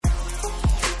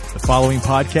The following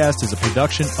podcast is a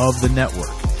production of the network.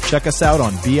 Check us out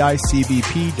on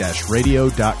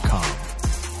bicbp-radio.com.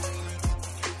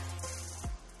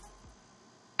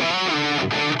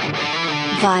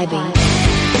 Vibing.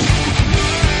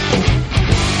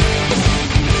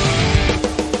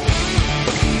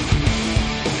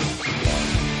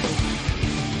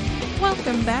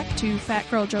 Welcome back to Fat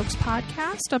Girl Jokes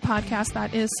Podcast, a podcast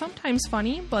that is sometimes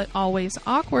funny, but always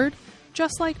awkward,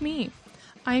 just like me.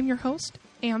 I am your host,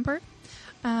 Amber.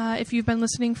 If you've been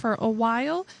listening for a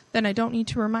while, then I don't need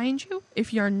to remind you.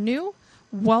 If you're new,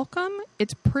 welcome.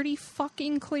 It's pretty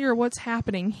fucking clear what's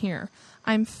happening here.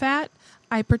 I'm fat.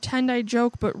 I pretend I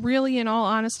joke, but really, in all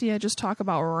honesty, I just talk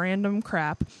about random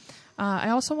crap. I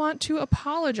also want to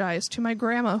apologize to my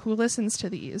grandma who listens to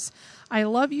these. I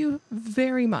love you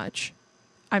very much.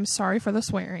 I'm sorry for the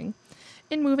swearing.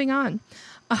 And moving on.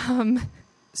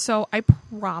 So I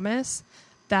promise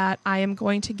that I am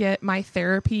going to get my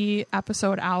therapy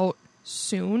episode out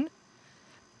soon.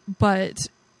 But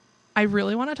I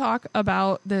really want to talk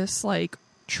about this,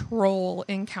 troll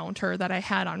encounter that I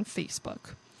had on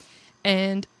Facebook.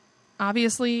 And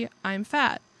obviously, I'm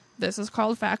fat. This is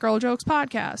called Fat Girl Jokes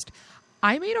Podcast.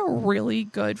 I made a really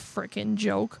good frickin'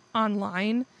 joke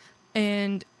online,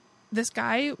 and this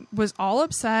guy was all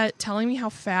upset, telling me how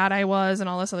fat I was and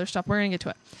all this other stuff. We're going to get to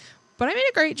it. But I made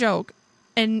a great joke,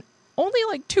 and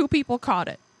only 2 people caught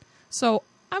it. So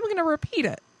I'm going to repeat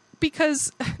it,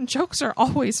 because jokes are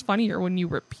always funnier when you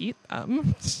repeat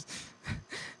them.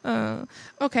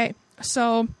 Okay,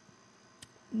 so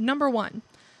number 1.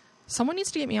 Someone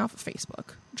needs to get me off of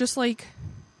Facebook. Just,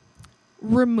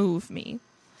 remove me.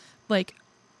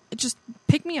 Just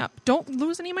pick me up. Don't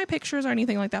lose any of my pictures or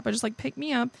anything like that, but just, pick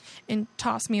me up and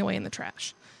toss me away in the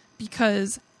trash.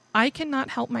 Because I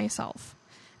cannot help myself.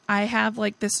 I have,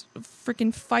 this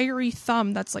freaking fiery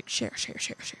thumb that's share.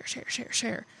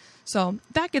 So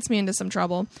that gets me into some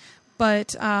trouble.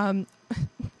 But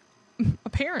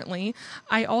apparently,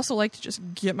 I also like to just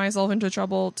get myself into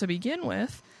trouble to begin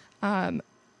with.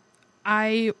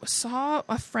 I saw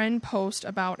a friend post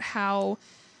about how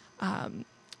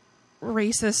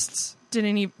racists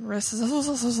didn't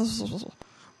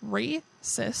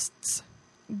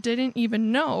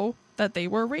even know that they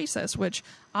were racist, which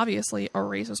obviously a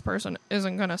racist person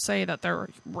isn't going to say that they're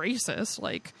racist.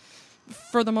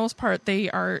 For the most part, they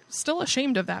are still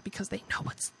ashamed of that because they know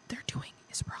what they're doing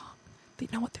is wrong. They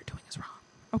know what they're doing is wrong.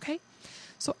 Okay?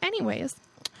 So anyways,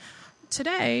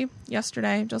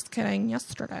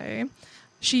 yesterday,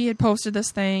 she had posted this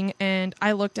thing, and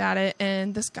I looked at it,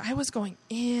 and this guy was going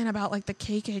in about, the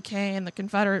KKK and the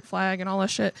Confederate flag and all this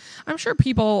shit. I'm sure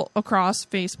people across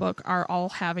Facebook are all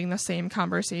having the same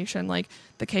conversation, the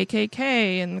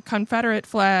KKK and the Confederate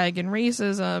flag and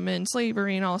racism and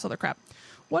slavery and all this other crap.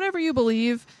 Whatever you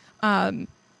believe,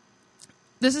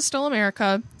 this is still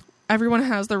America. Everyone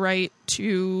has the right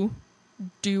to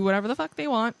do whatever the fuck they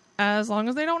want, as long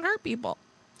as they don't hurt people.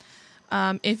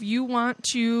 If you want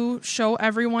to show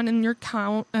everyone in your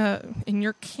if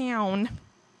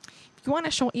you want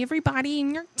to show everybody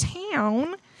in your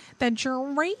town that you're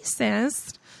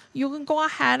racist, you can go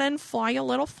ahead and fly a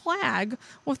little flag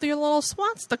with your little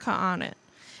swastika on it.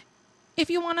 If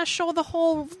you want to show the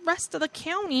whole rest of the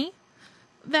county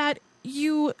that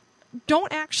you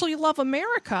don't actually love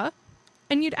America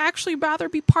and you'd actually rather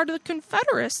be part of the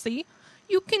Confederacy,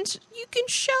 you can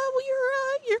show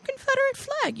your Confederate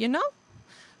flag,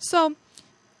 So,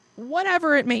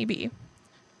 whatever it may be,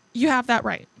 you have that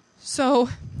right. So,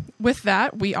 with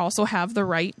that, we also have the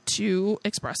right to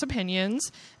express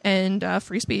opinions and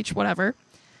free speech, whatever.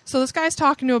 So, this guy's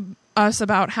talking to us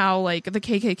about how, the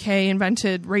KKK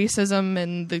invented racism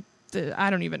and the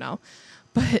I don't even know.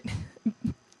 But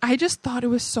I just thought it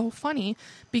was so funny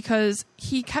because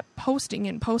he kept posting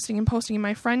and posting and posting. And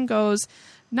my friend goes,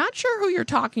 "Not sure who you're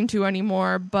talking to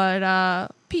anymore,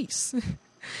 but peace."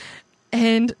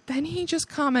 And then he just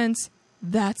comments,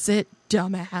 "That's it,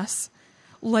 dumbass."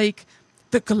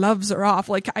 The gloves are off.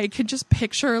 I could just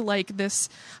picture, this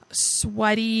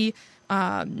sweaty,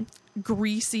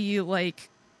 greasy,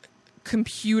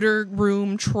 computer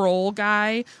room troll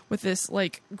guy with this,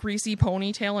 greasy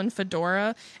ponytail and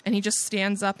fedora. And he just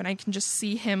stands up, and I can just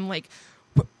see him,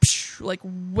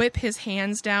 whip his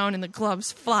hands down, and the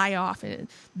gloves fly off. And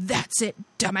 "That's it,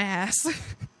 dumbass."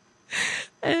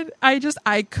 And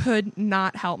I could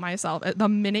not help myself. The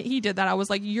minute he did that, I was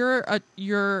like,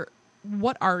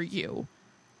 what are you?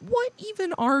 What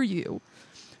even are you?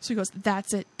 So he goes,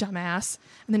 "That's it, dumbass."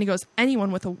 And then he goes,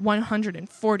 "Anyone with a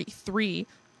 143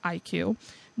 IQ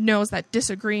knows that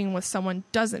disagreeing with someone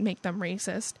doesn't make them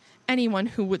racist. Anyone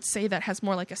who would say that has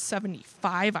more like a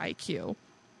 75 IQ.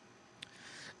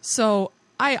 So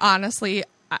I honestly,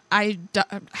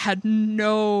 had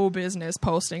no business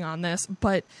posting on this,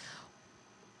 but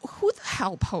who the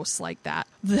hell posts like that?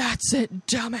 That's it,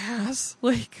 dumbass.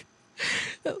 Like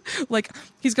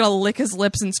he's gonna lick his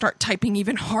lips and start typing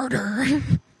even harder,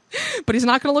 but he's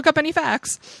not gonna look up any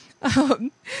facts.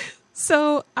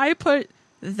 So I put,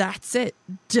 that's it,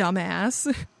 dumbass.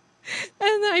 And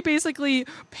then I basically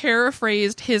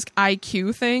paraphrased his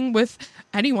IQ thing with,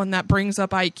 anyone that brings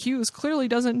up IQs clearly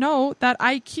doesn't know that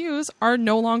IQs are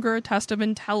no longer a test of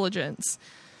intelligence.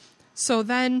 So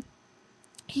then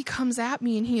he comes at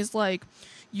me and he's like,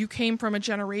 you came from a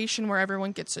generation where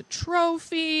everyone gets a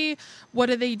trophy. What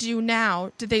do they do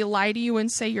now? Did they lie to you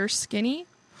and say you're skinny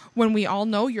when we all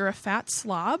know you're a fat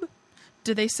slob?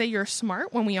 Do they say you're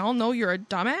smart when we all know you're a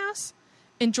dumbass?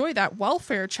 Enjoy that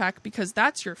welfare check because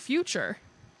that's your future.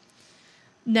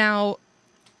 Now,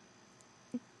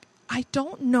 I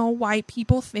don't know why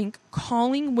people think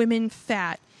calling women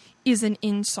fat is an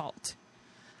insult.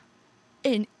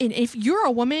 And if you're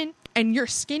a woman and you're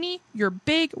skinny, you're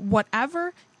big,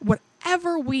 whatever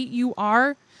weight you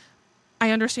are,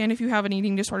 I understand if you have an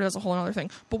eating disorder, that's a whole other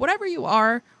thing. But whatever you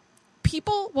are,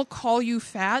 people will call you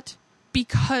fat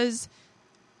because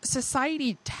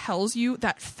society tells you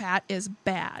that fat is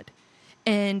bad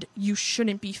and you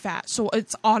shouldn't be fat. So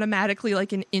it's automatically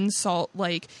like an insult.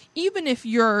 Like, even if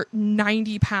you're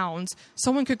 90 pounds,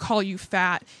 someone could call you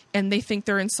fat and they think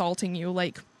they're insulting you.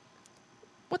 Like,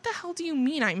 what the hell do you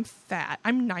mean I'm fat?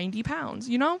 I'm 90 pounds,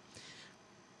 you know?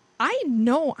 I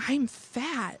know I'm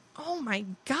fat. Oh my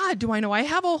God, do I know? I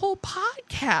have a whole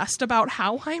podcast about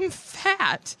how I'm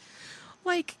fat.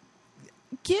 Like,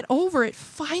 get over it.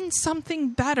 Find something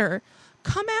better.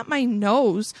 Come at my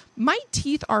nose. My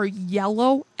teeth are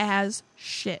yellow as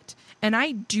shit, and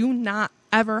I do not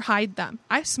ever hide them.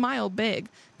 I smile big.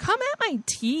 Come at my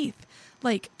teeth.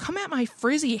 Like, come at my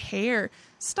frizzy hair.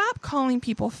 Stop calling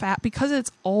people fat because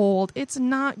it's old. It's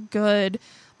not good.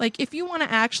 Like, if you want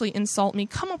to actually insult me,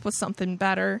 come up with something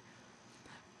better.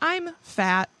 I'm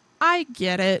fat. I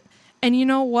get it. And you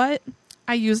know what?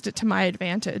 I used it to my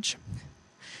advantage.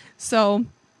 So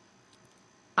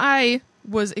I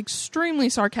was extremely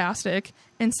sarcastic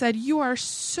and said, you are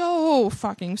so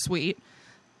fucking sweet.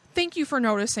 Thank you for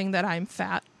noticing that I'm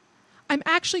fat. I'm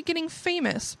actually getting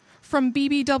famous from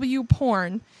BBW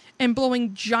porn and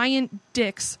blowing giant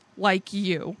dicks like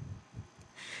you.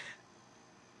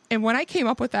 And when I came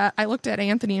up with that, I looked at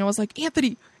Anthony and I was like,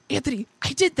 Anthony,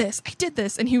 I did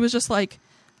this. And he was just like,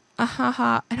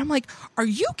 and I'm like, are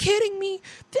you kidding me?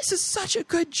 This is such a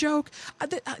good joke.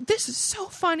 This is so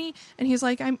funny. And he's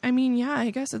like, I mean, yeah,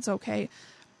 I guess it's okay.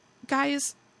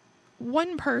 Guys,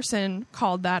 one person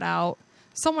called that out.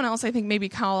 Someone else, I think, maybe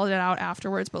called it out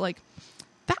afterwards. But like,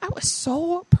 that, I was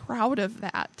so proud of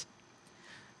that.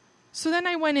 So then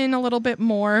I went in a little bit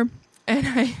more.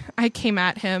 And I came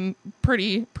at him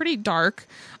pretty dark.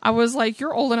 I was like,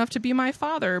 you're old enough to be my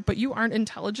father, but you aren't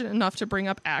intelligent enough to bring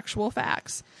up actual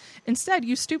facts. Instead,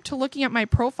 you stoop to looking at my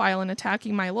profile and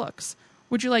attacking my looks.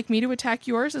 Would you like me to attack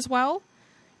yours as well?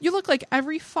 You look like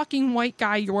every fucking white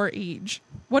guy your age.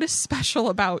 What is special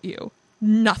about you?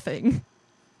 Nothing.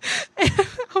 And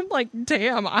I'm like,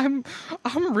 damn, I'm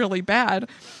really bad.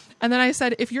 And then I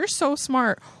said, if you're so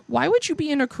smart, why would you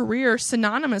be in a career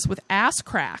synonymous with ass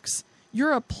cracks?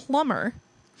 You're a plumber.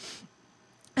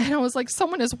 And I was like,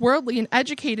 someone as worldly and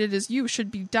educated as you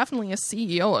should be definitely a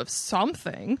CEO of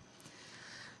something.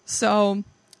 So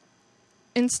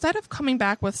instead of coming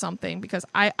back with something, because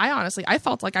I honestly, I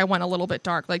felt like I went a little bit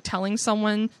dark, like telling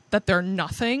someone that they're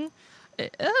nothing.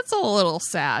 It's a little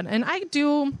sad. And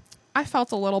I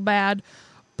felt a little bad.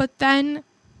 But then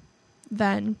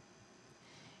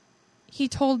he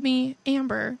told me,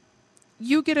 Amber,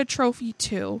 you get a trophy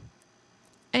too.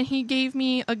 And he gave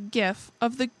me a gif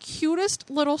of the cutest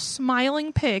little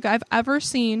smiling pig I've ever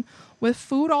seen with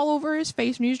food all over his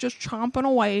face, and he's just chomping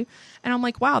away. And I'm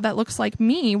like, wow, that looks like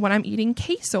me when I'm eating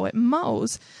queso at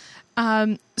Moe's.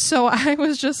 So I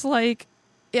was just like,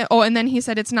 yeah. Oh, and then he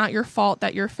said, it's not your fault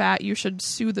that you're fat. You should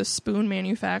sue the spoon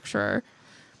manufacturer.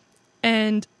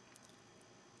 And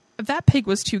that pig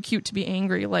was too cute to be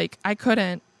angry. Like, I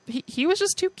couldn't. He was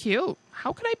just too cute.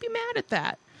 How could I be mad at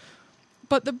that?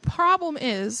 But the problem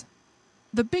is,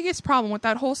 the biggest problem with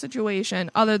that whole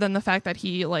situation, other than the fact that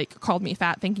he like called me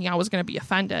fat thinking I was going to be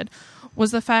offended,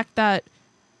 was the fact that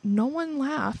no one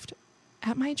laughed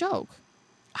at my joke.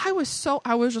 I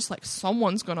was just like,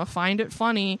 someone's going to find it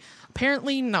funny.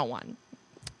 Apparently no one.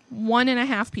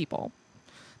 1.5 people.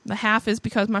 The half is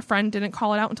because my friend didn't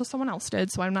call it out until someone else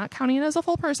did, so I'm not counting it as a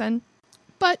full person.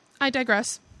 But I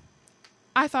digress.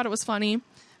 I thought it was funny.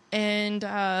 And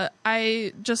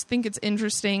I just think it's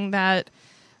interesting that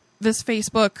this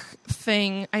Facebook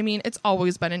thing, I mean, it's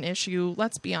always been an issue,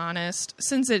 let's be honest,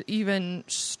 since it even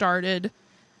started.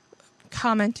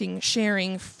 Commenting,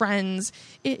 sharing, friends,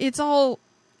 it's all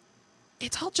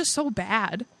just so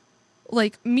bad.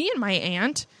 Like, me and my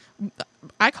aunt,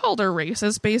 I called her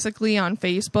racist basically on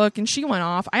Facebook, and she went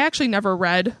off. I actually never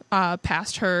read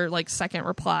past her like second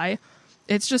reply.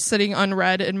 It's just sitting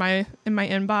unread in my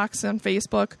inbox on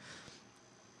Facebook.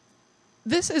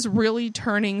 This is really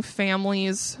turning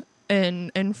families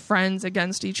and friends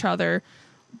against each other,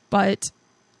 but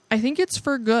I think it's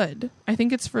for good. I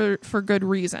think it's for good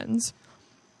reasons.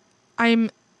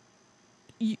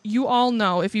 You all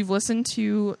know, if you've listened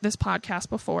to this podcast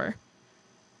before,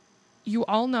 you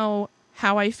all know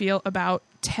how I feel about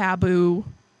taboo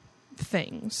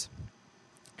things.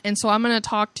 And so I'm going to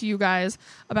talk to you guys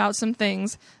about some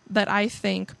things that I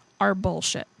think are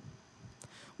bullshit.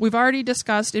 We've already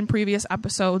discussed in previous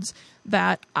episodes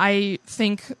that I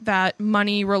think that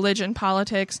money, religion,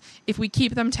 politics, if we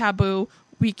keep them taboo,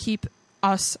 we keep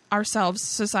ourselves,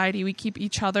 society, we keep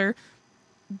each other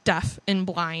deaf and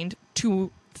blind to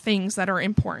things that are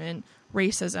important.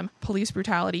 Racism, police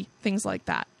brutality, things like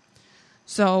that.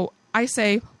 So I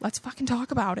say, let's fucking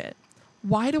talk about it.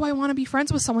 Why do I want to be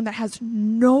friends with someone that has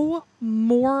no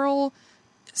moral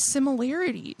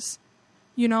similarities?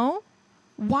 You know?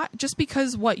 Why? Just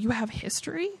because you have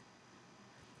history?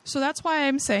 So that's why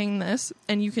I'm saying this,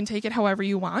 and you can take it however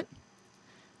you want.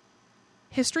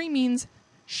 History means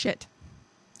shit.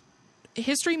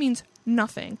 History means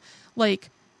nothing. Like,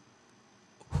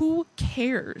 who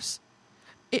cares?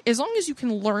 As long as you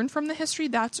can learn from the history,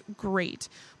 that's great.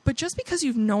 But just because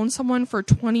you've known someone for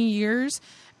 20 years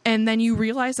and then you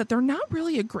realize that they're not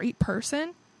really a great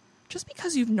person, just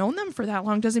because you've known them for that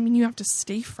long doesn't mean you have to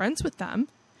stay friends with them.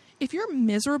 If you're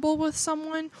miserable with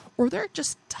someone or they're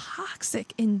just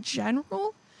toxic in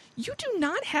general, you do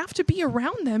not have to be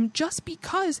around them just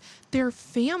because they're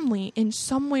family in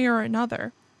some way or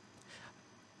another.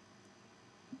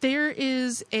 There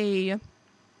is a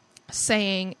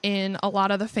saying in a lot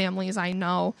of the families I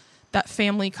know that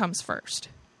family comes first.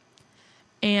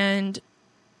 And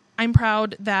I'm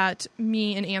proud that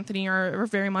me and Anthony are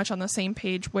very much on the same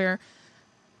page where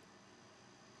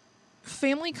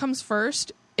family comes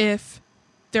first if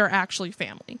they're actually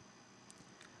family.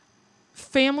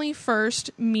 Family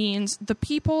first means the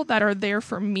people that are there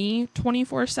for me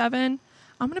 24/7,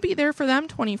 I'm going to be there for them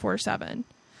 24/7.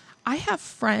 I have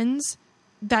friends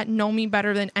that know me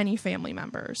better than any family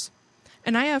members.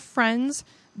 And I have friends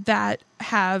that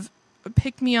have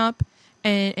picked me up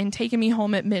and taken me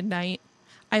home at midnight.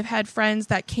 I've had friends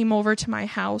that came over to my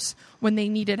house when they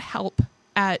needed help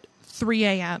at 3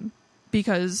 a.m.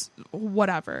 because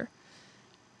whatever.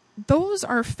 Those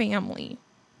are family.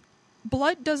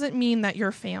 Blood doesn't mean that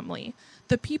you're family.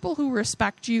 The people who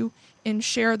respect you and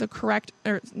share the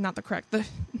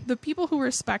people who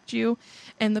respect you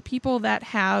and the people that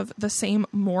have the same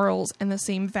morals and the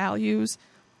same values,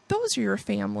 those are your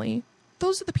family.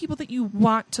 Those are the people that you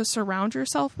want to surround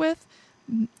yourself with.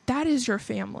 That is your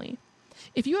family.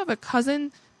 If you have a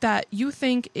cousin that you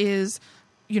think is,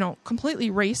 completely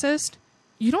racist,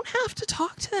 you don't have to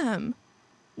talk to them.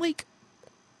 Like,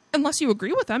 unless you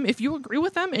agree with them. If you agree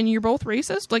with them and you're both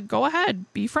racist, like, go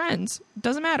ahead, be friends.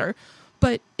 Doesn't matter.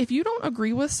 But if you don't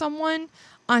agree with someone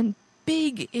on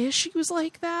big issues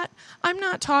like that, I'm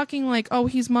not talking like, oh,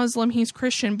 he's Muslim, he's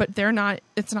Christian, but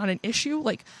it's not an issue.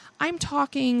 Like, I'm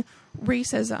talking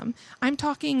racism. I'm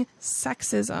talking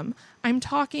sexism. I'm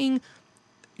talking,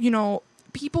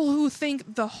 people who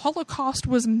think the Holocaust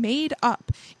was made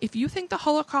up. If you think the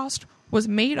Holocaust was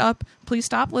made up, please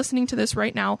stop listening to this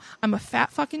right now. I'm a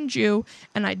fat fucking Jew,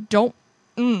 and I don't...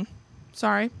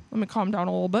 Sorry, let me calm down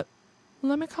a little bit.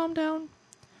 Let me calm down.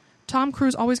 Tom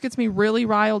Cruise always gets me really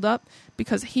riled up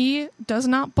because he does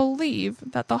not believe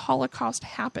that the Holocaust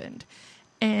happened.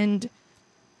 And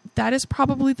that is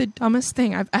probably the dumbest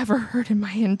thing I've ever heard in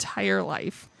my entire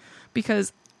life.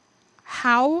 Because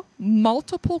how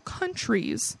multiple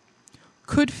countries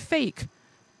could fake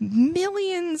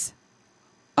millions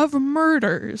of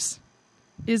murders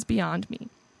is beyond me.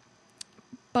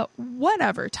 But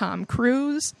whatever, Tom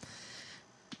Cruise.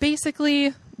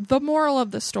 Basically, the moral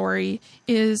of the story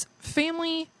is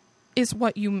family is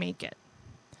what you make it.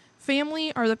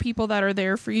 Family are the people that are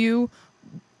there for you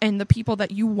and the people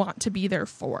that you want to be there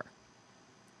for.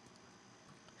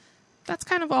 That's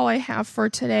kind of all I have for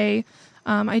today.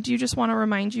 I do just want to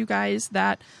remind you guys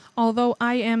that although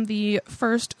I am the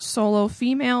first solo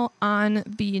female on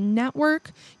the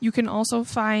network, you can also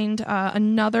find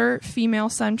another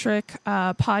female-centric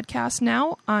podcast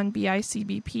now on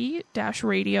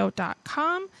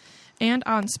bicbp-radio.com and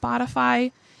on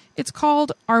Spotify. It's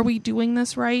called Are We Doing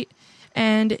This Right?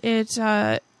 And it's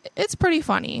pretty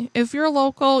funny. If you're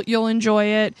local, you'll enjoy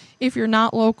it. If you're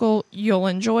not local, you'll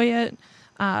enjoy it.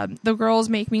 The girls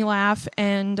make me laugh,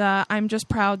 and I'm just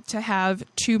proud to have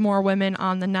 2 more women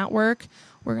on the network.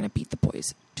 We're going to beat the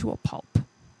boys to a pulp.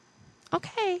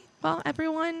 Okay, well,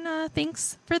 everyone,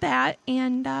 thanks for that,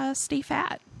 and stay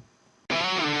fat.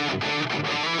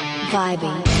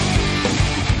 Vibing.